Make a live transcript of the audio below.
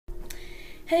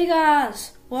Hey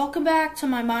guys, welcome back to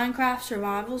my Minecraft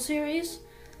survival series.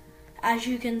 As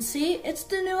you can see, it's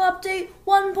the new update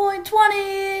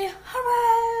 1.20!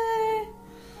 Hooray!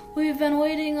 We've been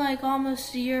waiting like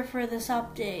almost a year for this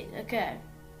update. Okay.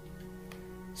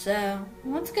 So,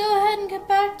 let's go ahead and get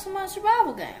back to my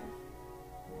survival game.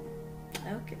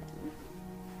 Okay.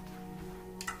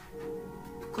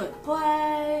 Click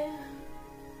play.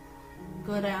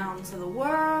 Go down to the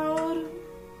world.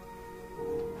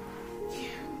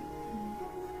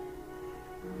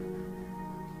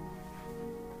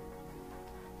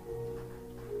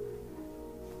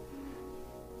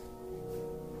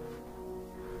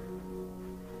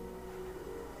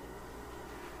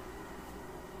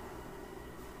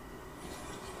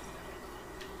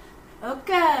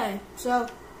 Okay, so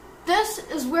this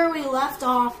is where we left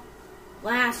off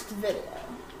last video,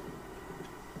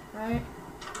 right?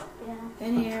 Yeah.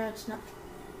 In here,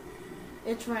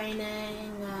 it's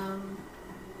raining. Yeah,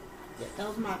 that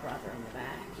was my brother in the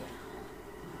back. Yeah.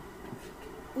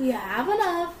 We have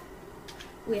enough.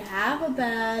 We have a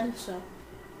bed, so I'm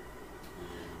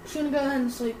just gonna go ahead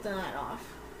and sleep the night off.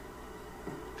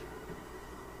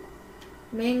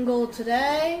 Main goal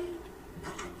today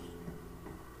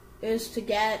is to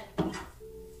get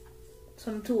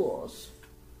some tools.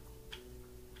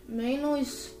 Mainly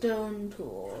stone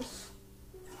tools.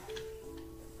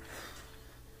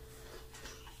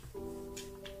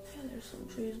 Yeah, there's some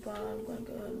trees, but I'm going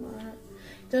to go ahead and mine it.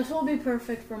 This will be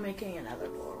perfect for making another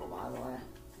portal, by the way.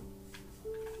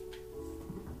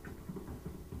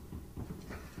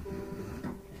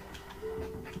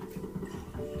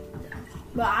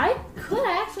 But I could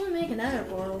actually make another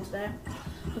portal today.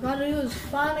 All I gotta do is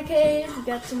find a cave,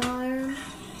 get some iron.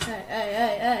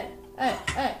 Hey.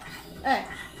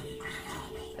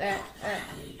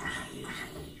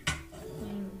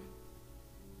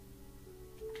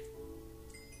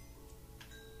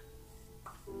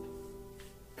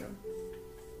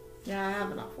 Yeah, I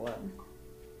have enough wood.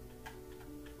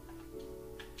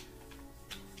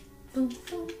 Boom,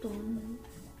 boom, boom.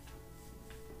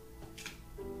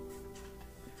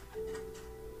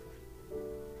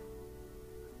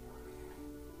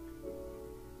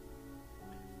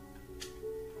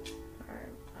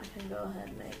 Go ahead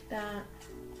and make that.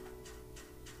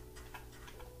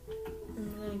 I'm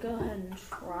gonna go ahead and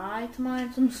try to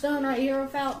mine some stone right here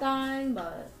without dying,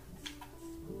 but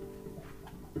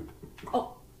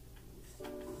oh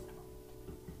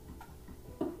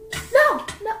no!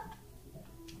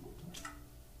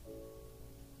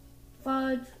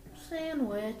 Fudge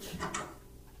sandwich.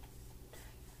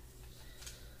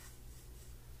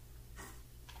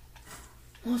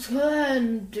 Let's go ahead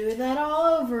and do that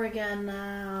all over again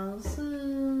now.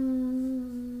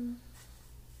 I'm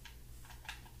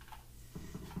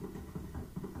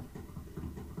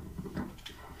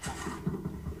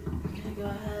gonna go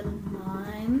ahead and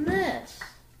mine this.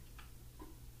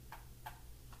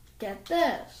 Get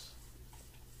this.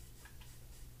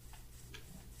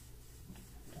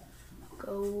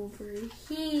 Go over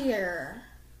here.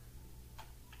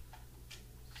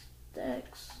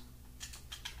 Sticks.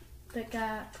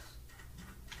 Pickaxe.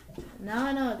 Now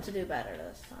I know what to do better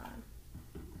this time.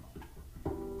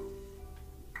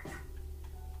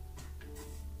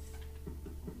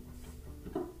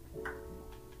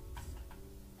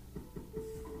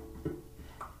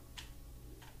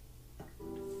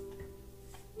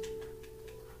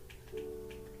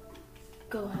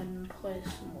 Go ahead and place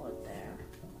some wood there,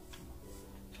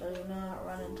 so you do not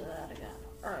run into that again.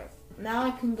 Alright, now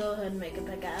I can go ahead and make a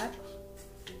pickaxe.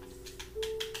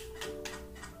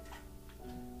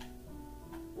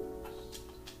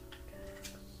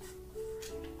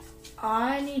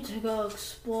 I need to go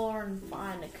explore and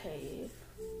find a cave.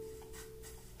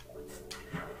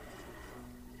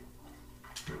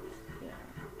 Yeah.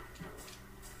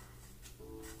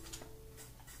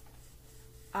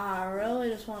 I really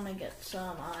just want to get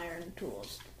some iron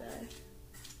tools today.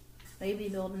 Maybe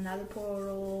build another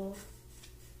portal.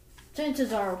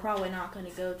 Chances are we're probably not going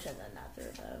to go to the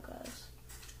nether though, because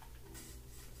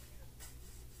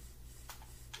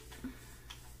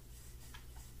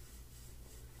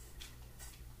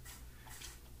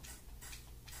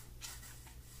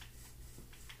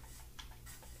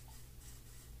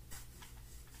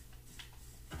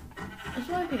this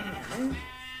might be handy.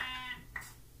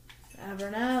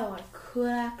 Never know, I could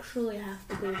actually have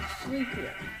to go to sleep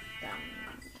here.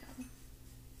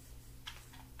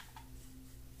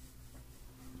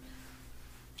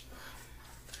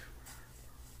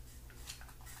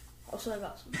 Also, I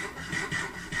got some.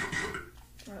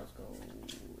 Alright, let's go.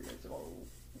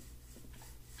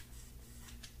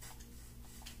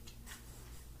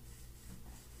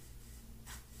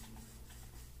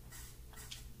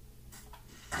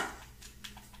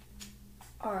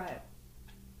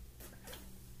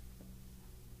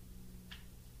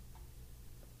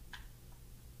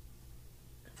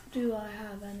 Do I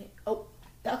have any? Oh,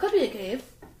 that could be a cave.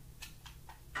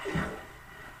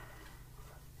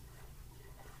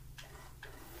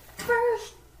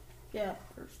 First. Yeah,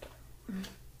 first.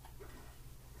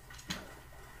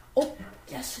 Oh,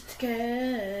 yes, it's a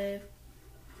cave.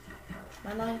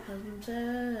 My life has been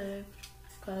saved.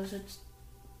 Because it's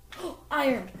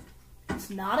iron. It's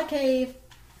not a cave,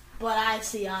 but I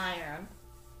see iron.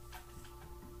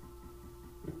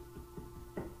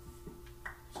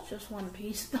 It's just one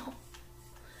piece, though.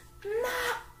 No!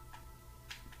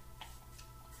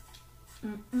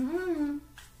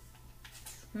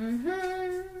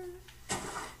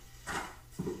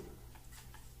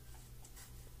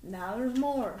 Now there's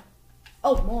more.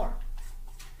 Oh, more.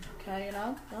 Okay, you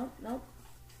know? Nope.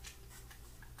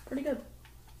 Pretty good.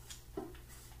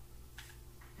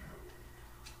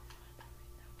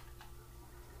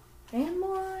 And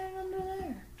more iron under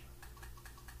there.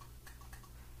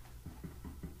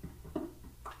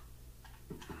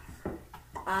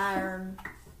 Iron.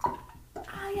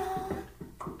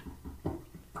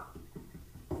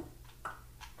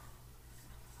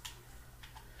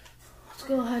 Let's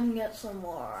go ahead and get some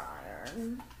more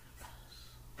iron.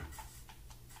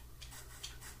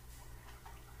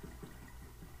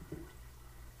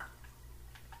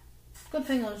 Good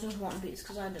thing it was just one piece,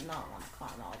 because I did not want to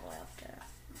climb all the way up there.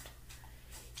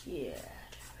 Yeah.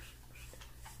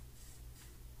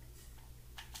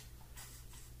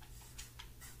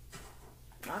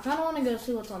 I kind of want to go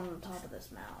see what's on the top of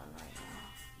this mountain right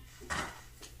now.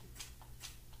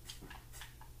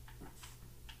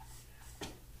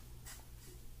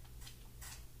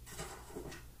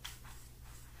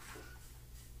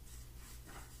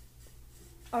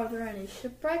 Are there any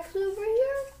shipwrecks over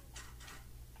here?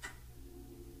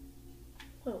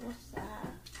 Wait, what's that?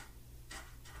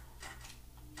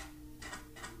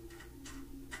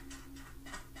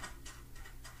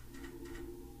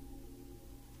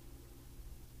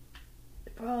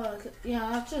 Probably,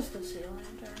 yeah, it's just a sea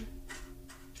lantern.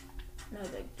 No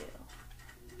big deal.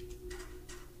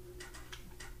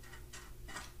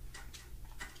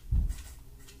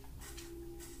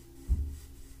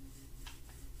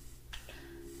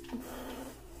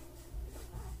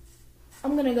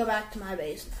 I'm gonna go back to my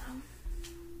base now.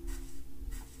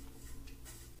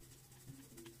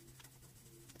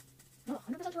 No,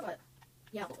 100% sure, but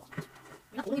yeah, we'll lost.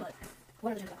 Not fully, but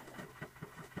what are the chances of that?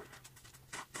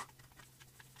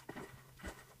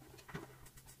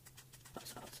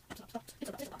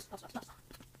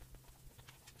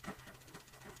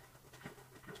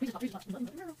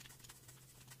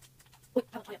 Wait,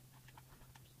 oh yeah.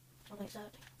 Something like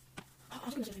that. I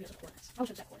was going to say maybe it's coordinates. I was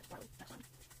going to say coordinates, probably. That's fine.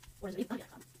 Or is it? Oh, yeah,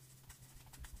 fine.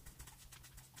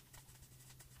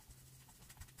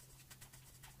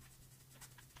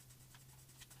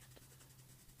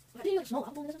 I think like small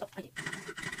apple in this stuff. I do.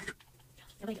 Yeah,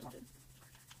 I think it's not good.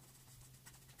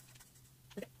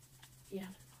 Okay. Yeah.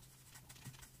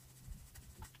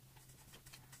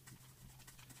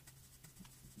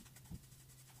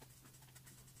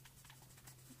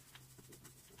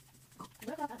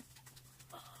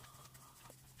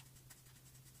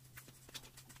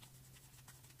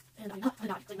 And I died,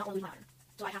 like not one lose my iron.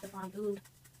 So I have to find food.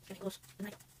 It's getting close to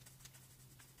night.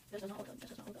 This does not look good. This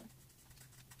does not look good.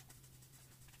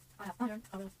 I have iron.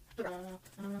 Oh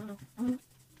no.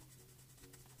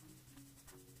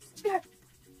 Spirit!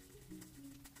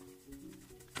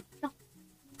 No.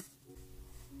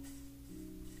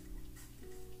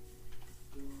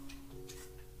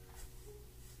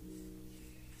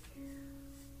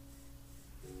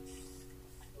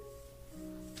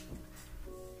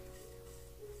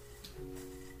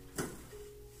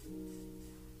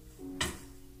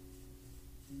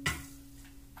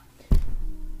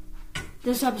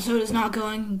 This episode is not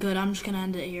going good. I'm just going to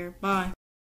end it here. Bye.